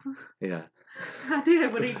 Bruce." Yeah. I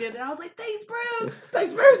did when he did it. I was like, "Thanks, Bruce."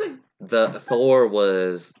 Thanks, Mercy. The Thor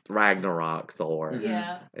was Ragnarok Thor. Mhm.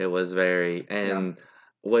 Yeah. It was very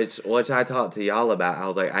which I talked to y'all about. I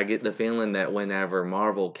was like, I get the feeling that whenever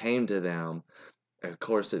Marvel came to them, of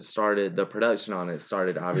course the production on it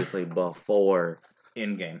started obviously before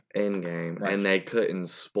Endgame. Endgame, Right. and they couldn't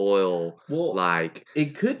spoil Well, like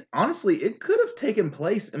it could have taken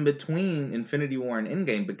place in between Infinity War and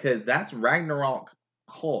Endgame because that's Ragnarok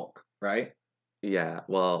Hulk, right? yeah,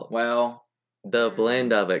 well, Well, the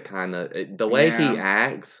blend of it kind of the way he Yeah.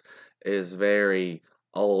 acts is very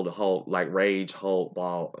old Hulk, like Rage Hulk,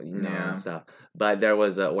 Yeah. and stuff. But there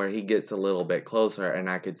was where he gets a little bit closer, and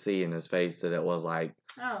I could see in his face that it was like,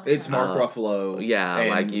 Oh, it's okay. Mark Ruffalo. yeah, and,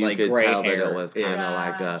 like you could gray tell that hair. it was kind of Yeah.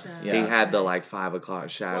 like Gotcha. he Yeah. had the Okay. like 5 o'clock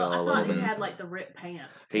shadow Well, I a little thought he bit. had like the ripped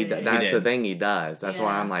pants. He Too. that's the did. thing he does. That's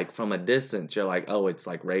why Yeah. I'm like from a distance, you're like, oh, it's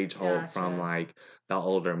like Rage Hulk from Gotcha. like the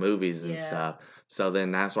older movies and Yeah. stuff. So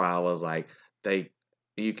then that's why I was like,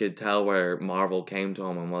 you could tell where Marvel came to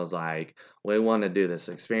him and was like, we want to do this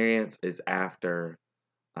experience. It's after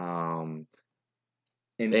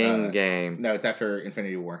Endgame. No, it's after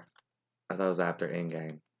Infinity War. I thought it was after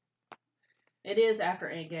Endgame. It is after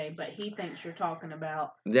Endgame, but he thinks you're talking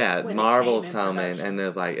about. Yeah, When it Marvel's came in coming, production. and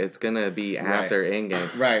it's like it's gonna be Right. after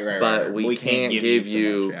Endgame. Right. But right. we can't give so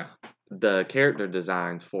you- much, yeah. The character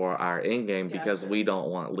designs for our Endgame because Gotcha. we don't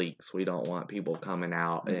want leaks. We don't want people coming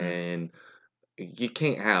out Mhm. and you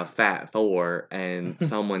can't have Fat Thor and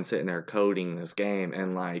someone sitting there coding this game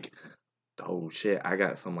and like, oh shit, I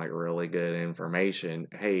got some like really good information.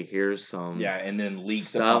 Hey, here's some Yeah, and then leaks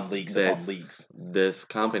stuff upon leaks upon that's- leaks. this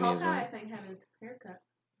company Well, is Hawkeye, I doing. think, had his haircut.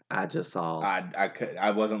 I just saw.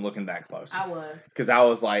 I wasn't looking that close I was. because I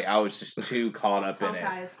was just too caught up in it.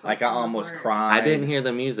 Hawkeye is close Like to I my almost heart. cried. I didn't hear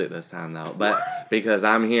the music this time though, but What? because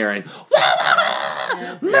I'm hearing.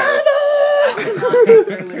 Yes. Yeah. I could not go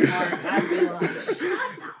through it hard. I'd be like,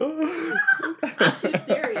 shut up. I'm too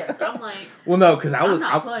serious. I'm like, Well, no, because I I'm was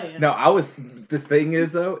not playing. no, I was. This thing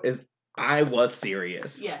is though, is I was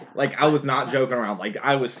serious. Yeah. Like I was not joking around. Like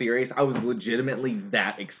I was serious. I was legitimately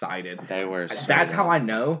that excited. They were. That's how I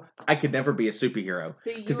know I could never be a superhero.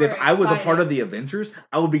 See, you Because if were I was a part excited. of the Avengers,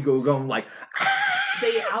 I would be going like.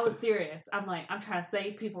 See, I was serious. I'm like, I'm trying to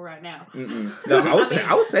save people right now. Mm-mm. No, I was I mean,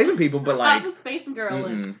 I was saving people, but like I was faith girl,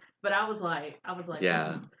 mm-mm. but I was like,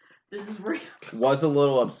 Yeah. this is real. was a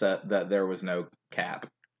little upset that there was no Cap.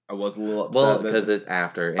 I was a little upset. Well, that- because it's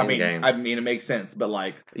after Endgame. I mean, it makes sense, but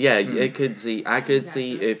like, Yeah, Mm. it could see. I could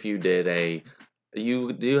see Gotcha. if you did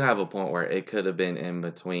you do have a point where it could have been in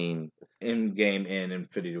between, Endgame and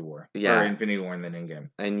Infinity War. Yeah. Or Infinity War and then Endgame.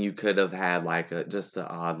 and you could have had like just an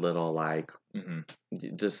odd little like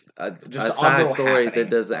Mm-hmm. just a Just an odd side little story happening.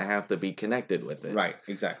 that doesn't have to be connected with it, Right,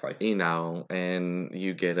 exactly. You know, and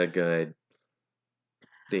you get a good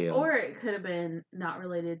deal. Or it could have been not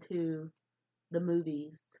related to the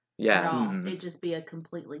movies at yeah, all. Mhm. It'd just be a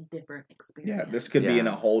completely different experience. Yeah, this could be in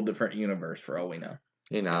Yeah. a whole different universe for all we know.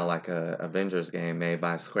 you know, like a Avengers game made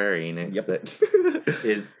by Square Enix. Yep. That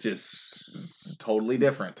Is just totally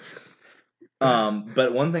different.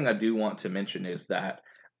 But one thing I do want to mention is that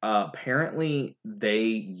apparently they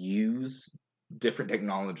use different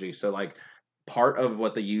technology. So like part of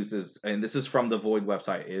what they use is, and this is from the Void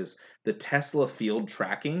website, is the Tesla field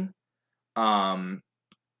tracking.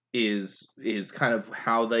 is kind of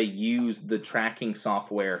how they use the tracking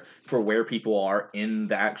software for where people are in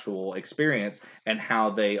the actual experience and how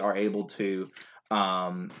they are able to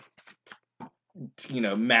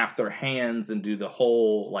map their hands and do the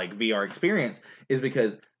whole like VR experience is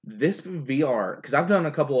because this VR, because I've done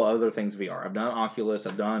a couple of other things VR. I've done Oculus,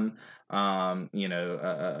 I've done what's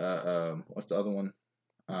the other one?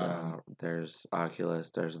 There's Oculus,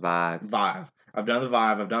 there's Vive. I've done the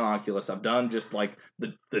Vive, I've done Oculus, I've done just like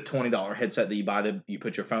the $20 headset that you buy that you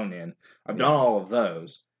put your phone in. I've done all of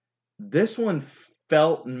those. This one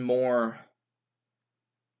felt more.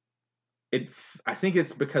 I think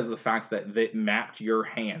it's because of the fact that it mapped your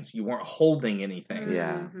hands. You weren't holding anything.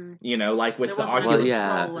 Yeah. Like with There the wasn't Oculus.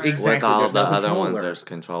 controller. Exactly. With all there's the no other ones, controller. there's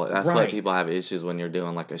controller. That's why people have issues when you're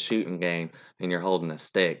doing like a shooting game and you're holding a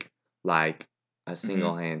stick, like a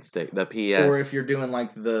single hand stick. The PS, or if you're doing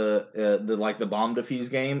like the bomb defuse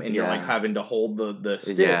game and you're like having to hold the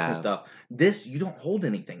sticks and stuff. This you don't hold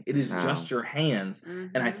anything. It is just your hands,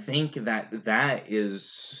 and I think that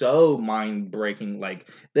is so mind breaking. Like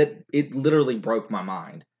that, it literally broke my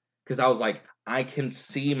mind because I was like, I can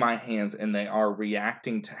see my hands and they are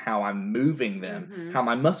reacting to how I'm moving them, how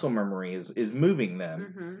my muscle memory is moving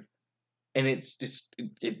them, and it's just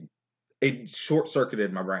it short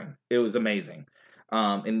circuited my brain. It was amazing.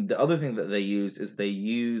 And the other thing that they use is they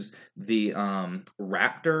use the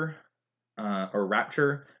Raptor or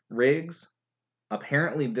Rapture rigs.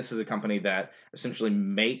 Apparently, this is a company that essentially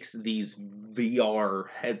makes these VR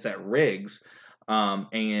headset rigs,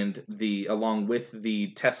 and along with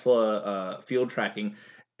the Tesla field tracking,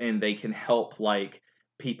 and they can help like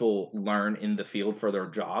people learn in the field for their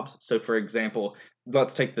jobs. So, for example,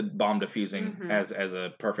 let's take the bomb defusing as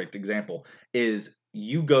a perfect example. Is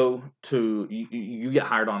you go to you get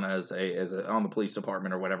hired on as a on the police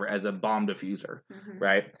department or whatever as a bomb diffuser,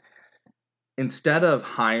 right? Instead of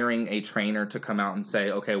hiring a trainer to come out and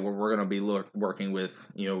say, okay, well, we're going to be working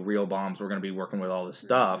with real bombs, we're going to be working with all this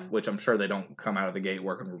stuff, which I'm sure they don't come out of the gate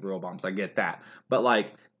working with real bombs. I get that, but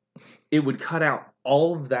like it would cut out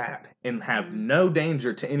all of that and have no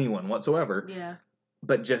danger to anyone whatsoever. Yeah.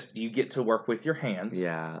 But just you get to work with your hands.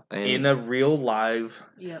 Yeah. In a real live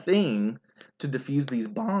thing to defuse these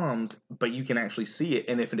bombs, but you can actually see it,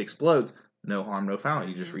 and if it explodes, no harm, no foul.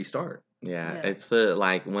 You just restart. Yeah, it's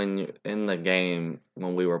like when you, in the game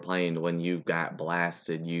when we were playing, when you got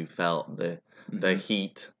blasted, you felt the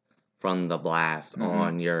heat from the blast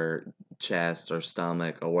on your chest or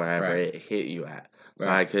stomach or wherever it hit you at. So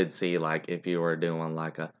I could see like if you were doing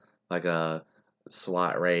like a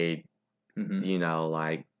SWAT raid,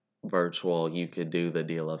 like virtual, you could do the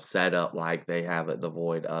deal of setup like they have at the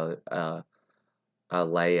Void, a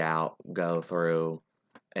layout, go through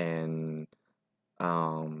and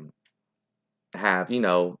have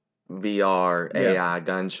VR AI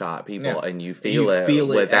gunshot people, and you feel it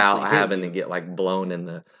without having to get like blown in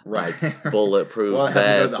the like bulletproof vest.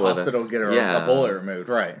 Go to the hospital, get a bullet removed,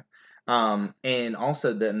 right? And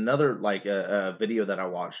also another like a video that I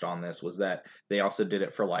watched on this was that they also did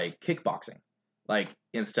it for like kickboxing. Like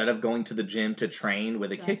instead of going to the gym to train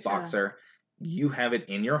with a kickboxer, you have it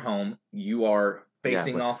in your home. You are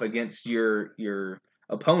facing off against your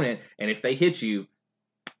opponent, and if they hit you,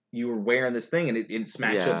 you were wearing this thing and it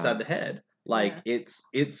smacks you upside the head. Like it's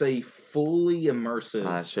a fully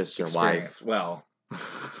immersive it's just your experience. Wife. Well,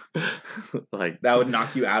 like that would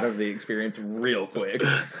knock you out of the experience real quick.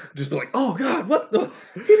 Just be like, oh God, what the?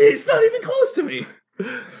 It's not even close to me.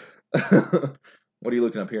 What are you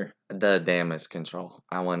looking up here? The damage control.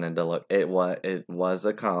 I wanted to look. It was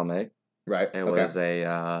a comic. Right. It was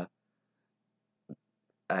a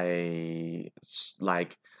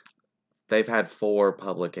like. They've had 4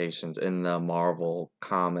 publications in the Marvel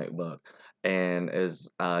comic book, and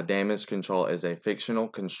Damage Control is a fictional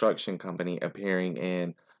construction company appearing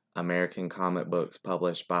in American comic books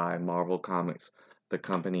published by Marvel Comics. The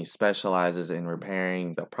company specializes in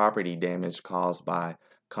repairing the property damage caused by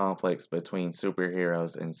conflicts between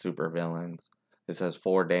superheroes and supervillains. It says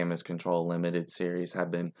 4 Damage Control limited series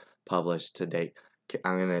have been published to date.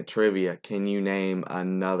 I'm going to trivia. Can you name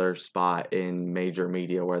another spot in major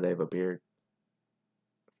media where they've appeared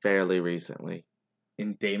fairly recently?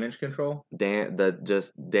 In Damage Control?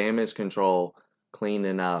 Damage Control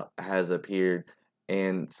cleaning up has appeared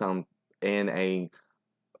in the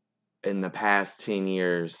past 10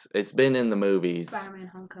 years. It's been in the movies. Spider-Man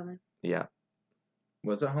Homecoming. Yeah.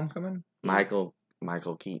 Was it Homecoming? Michael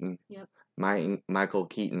Keaton. Yep. Michael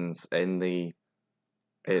Keaton's in the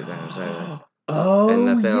in Oh,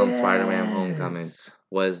 the film Spider-Man Homecoming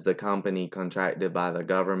was the company contracted by the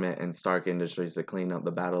government and Stark Industries to clean up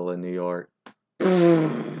the Battle of New York.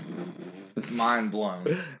 mind blown.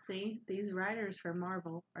 See, these writers for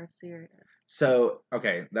Marvel are serious. So,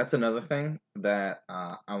 okay, that's another thing that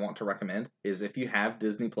I want to recommend is if you have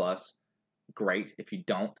Disney Plus, great. If you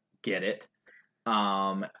don't, get it.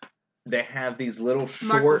 They have these little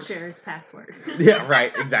Mark will short. share his password. Yeah,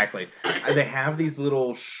 right, exactly. They have these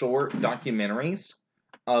little short documentaries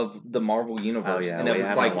of the Marvel universe, yeah, and we it was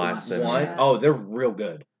haven't like watched them one yet. oh they're real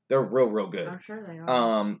good. They're real good. I'm sure they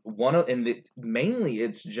are. One of and mainly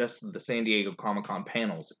it's just the San Diego Comic-Con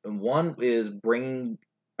panels. And one is bringing,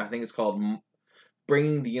 I think it's called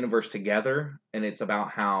Bringing the Universe Together, and it's about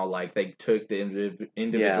how like they took the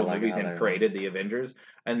individual like movies how and they- created the Avengers.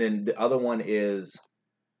 And then the other one is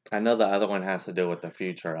I know the other one has to do with the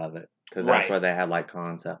future of it because Right. that's where they had like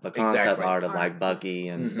concept. The concept Exactly. art of like Art. Bucky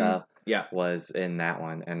and Mhm. stuff Yeah. was in that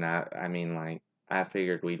one, and I mean, like I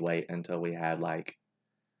figured we'd wait until we had like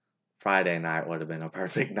Friday night would have been a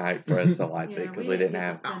perfect night for us to watch it Yeah, because we we didn't didn't get to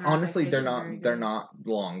have. spend our honestly they're vacation not very they're good. not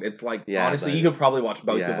long. It's like Yeah, honestly but- you could probably watch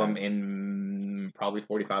both yeah. of them in probably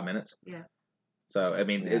 45 minutes. Yeah. So I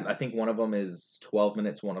mean, Yeah. I think one of them is 12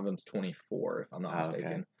 minutes, one of them's 24 if I'm not Oh, okay.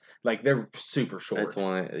 mistaken. Like they're super short. It's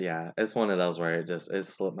one of those where it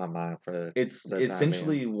slipped my mind for. It's the time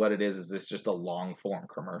essentially what it is it's just a long form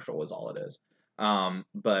commercial is all it is.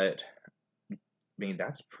 But I mean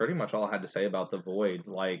that's pretty much all I had to say about The Void.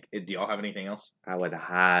 Like, do y'all have anything else? I would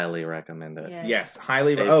highly recommend it. Yes. Yes,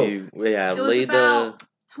 highly. If Oh, yeah, It was lead about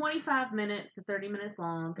 25 minutes to 30 minutes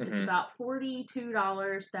long. It's Mhm. about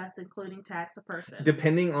 $42. That's including tax a person.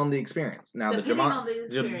 depending on the experience. Now Depending the on the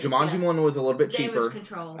experience, Jumanji yeah. one was a little bit Damage cheaper.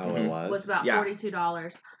 Control Oh, it Mhm. was. was about Yeah.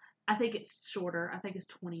 $42. I think it's shorter. I think it's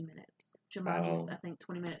 20 minutes. Jumanji's, Oh. I think,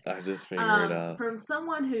 20 minutes. I just figured. From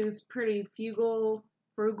someone who's pretty frugal,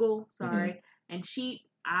 Mm-hmm. and cheap,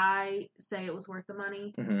 I say it was worth the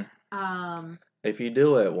money. Mhm. If you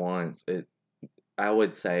do it once, I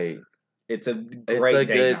would say It's a it's great a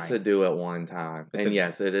date good night. to do it one time. It's And a-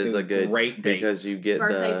 yes, it is a good great date. because you get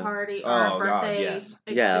Birthday the party or Oh, God, birthday yes.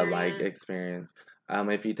 experience.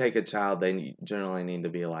 If you take a child, they generally need to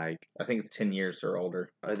be like I think it's 10 years or older.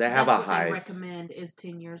 they have That's a what they height, recommend is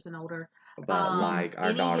 10 years and older. but like our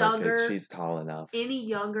any daughter, younger- she's tall enough. Any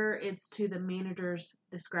younger, it's to the manager's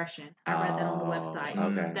discretion. I read that on the website.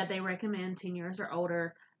 Okay. That they recommend 10 years or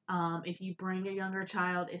older. If you bring a younger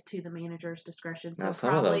child, it's to the manager's discretion. So Now some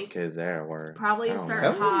probably, of those kids there were probably I a don't certain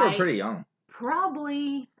Some of them are height, pretty young.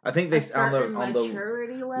 probably I think a they on certain the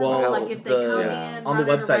maturity level. well, like if they the- come yeah. in on the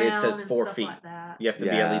running website, it around says and 4 stuff feet. Like that. You have to be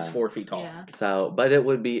at least Yeah. 4 feet tall. Yeah. So, but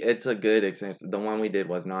it's a good experience. The one we did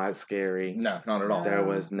was not scary. No, not at all. There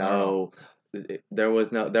was Not at all.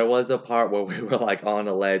 there was a part where we were like on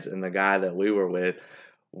a ledge and the guy that we were with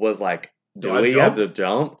was like, Do do I we jump? have to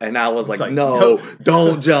jump? And I was It's like, like, no, no.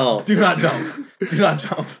 don't jump. Do not jump. Do not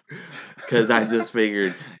jump. Because I just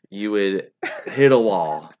figured you would hit a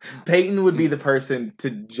wall. Peyton would be the person to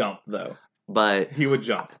jump, though. But He would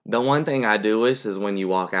jump. the one thing I do wish is when you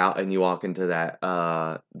walk out and you walk into that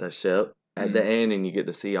the ship at the end and you get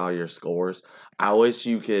to see all your scores. I wish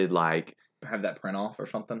you could like Have that print off or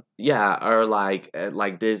something. yeah, or like at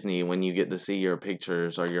like Disney when you get to see your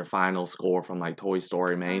pictures or your final score from like Toy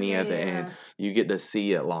Story Mania at the end, you get to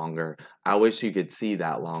see it longer. I wish you could see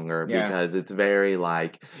that longer Yeah. because it's very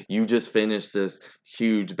like you just finished this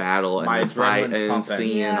huge battle and My this fight adrenaline's and pumping.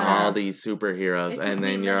 seeing Yeah. all these superheroes, It took and me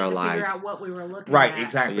a then minute you're to like, figure out what we were looking Right, at.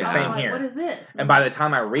 exactly. Yeah. I was Same like, here. what is this? And by the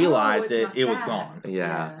time I realized Oh, it, it's it my was gone. stats.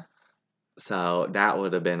 Yeah. so that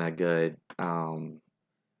would have been a good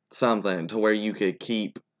something to where you could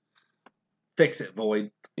keep Fix it,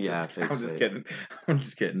 Void. yeah I'm fix just it. kidding. I'm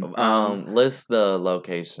just kidding. List the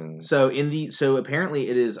locations. So apparently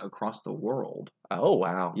it is across the world. oh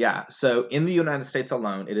wow, Yeah. So in the United States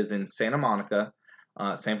alone, it is in Santa Monica,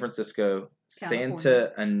 San Francisco,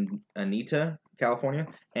 Santa Anita, California,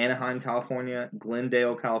 Anaheim, California,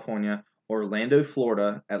 Glendale, California, Orlando,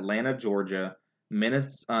 Florida, Atlanta, Georgia,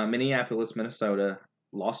 Minneapolis, Minnesota,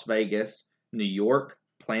 Las Vegas, New York,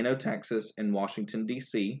 Plano, Texas, and Washington,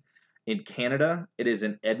 D.C. In Canada, it is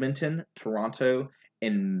in Edmonton, Toronto,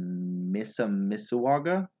 and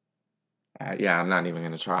Mississauga. yeah, I'm not even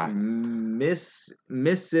gonna try.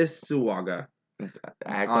 Mississauga.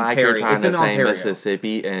 Act Ontario. like you're trying It's to in say Ontario.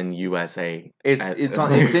 Mississippi and USA.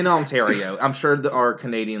 It's in Ontario. I'm sure our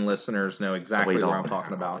Canadian listeners know exactly We where don't I'm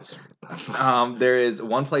talking know. about. There is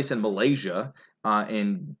one place in Malaysia,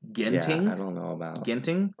 in Genting, Yeah, I don't know about.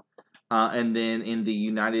 Genting, and then in the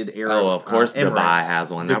United Arab. Oh, of course, Emirates. Dubai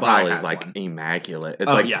has one. That Dubai probably has is like one. immaculate. It's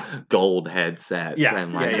Oh, like yeah. gold headsets Yeah,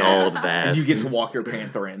 and like yeah. gold And vests. And you get to walk your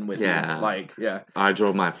panther in with Yeah. you. Like, yeah. I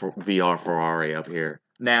drove my VR Ferrari up here.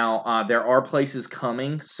 Now, there are places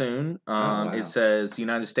coming soon. wow. It says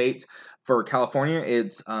United States, For California,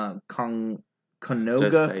 it's Just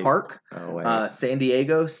Conoga say- Park. Oh wait. San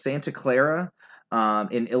Diego, Santa Clara.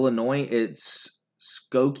 In Illinois, it's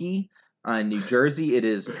Skokie. In New Jersey, it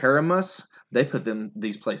is Paramus. They put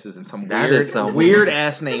these places in some That weird, is so weird weird.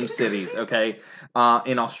 ass name cities. Okay,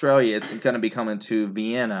 in Australia, it's going to be coming to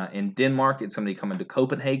Vienna. In Denmark, it's going to be coming to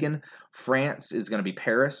Copenhagen. France is going to be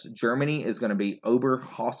Paris. Germany is going to be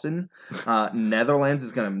Oberhausen. Netherlands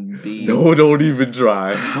is going to be. No, don't even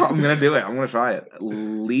try. I'm gonna do it. I'm gonna try it.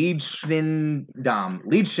 Leidschendam.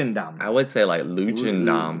 I would say like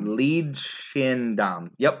Luchendam. Leidschendam.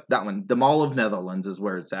 Yep, that one. The Mall of Netherlands is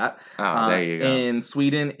where it's at. Oh, there you go. In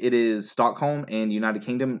Sweden, it is Stockholm. And United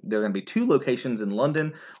Kingdom, there are going to be 2 locations in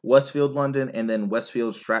London, Westfield, London, and then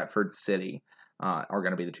Westfield, Stratford City are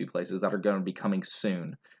going to be the 2 places that are going to be coming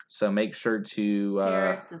soon. So make sure to...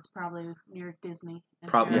 Paris is probably near Disney. in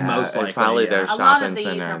Probably Paris. Yeah, most it's likely, probably yeah. their A lot shopping of these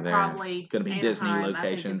center are there probably Gonna be Disney Anaheim, I think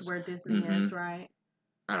locations. is where Disney is, right?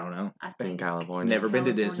 I don't know. I in think. California. Never been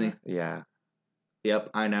to California. Disney. Yeah, Yep,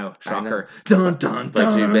 I know. I know. Shocker. Dun, dun, but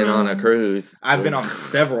dun. you've been on a cruise. I've been on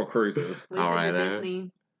several cruises. We've All been right, to then.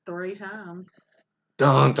 Disney 3 times.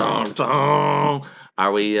 Dun dun dun.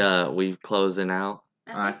 Are we closing out?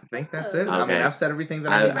 I think that's so. it. I mean, Okay. I've said everything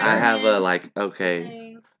that I I need to say. have a like okay.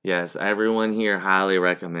 Thing. Yes, everyone here highly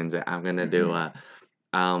recommends it. I'm gonna do a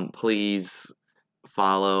please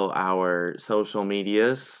follow our social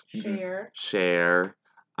medias, Share.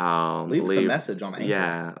 Leave us a message on Anchor.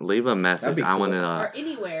 Yeah, leave a message. be I want cool. to Or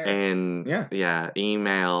anywhere. and Yeah.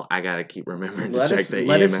 email. I gotta keep remembering to Let check us the email.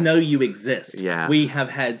 let us know you exist. Yeah. We have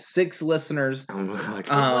had 6 listeners. I'm like,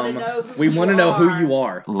 We want to know who you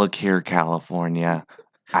are. look here, California.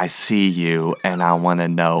 I see you, and I want to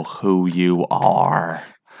know who you are.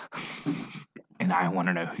 And I want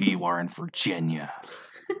to know who you are in Virginia.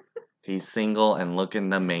 He's single and looking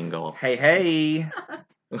to mingle. Hey, hey.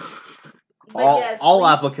 But all yes, all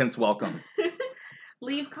leave- applicants welcome.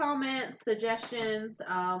 Leave comments, suggestions.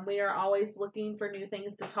 We are always looking for new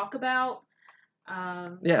things to talk about.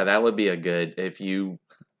 Yeah, that would be a good if you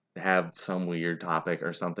have some weird topic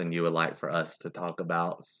or something you would like for us to talk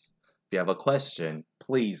about. If you have a question,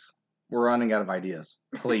 Please. We're running out of ideas.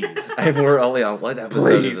 Please. and we're only on what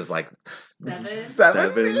episode is Please. this? Like 7.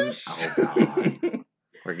 7? Oh God,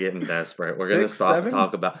 we're getting desperate. We're gonna 6, stop 7?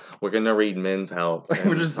 talk about. We're gonna read Men's Health. And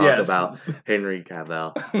We're just talk yes. about Henry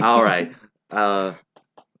Cavill. All right,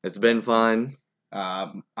 it's been fun.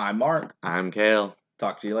 I'm Mark. I'm Kale.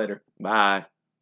 Talk to you later. Bye.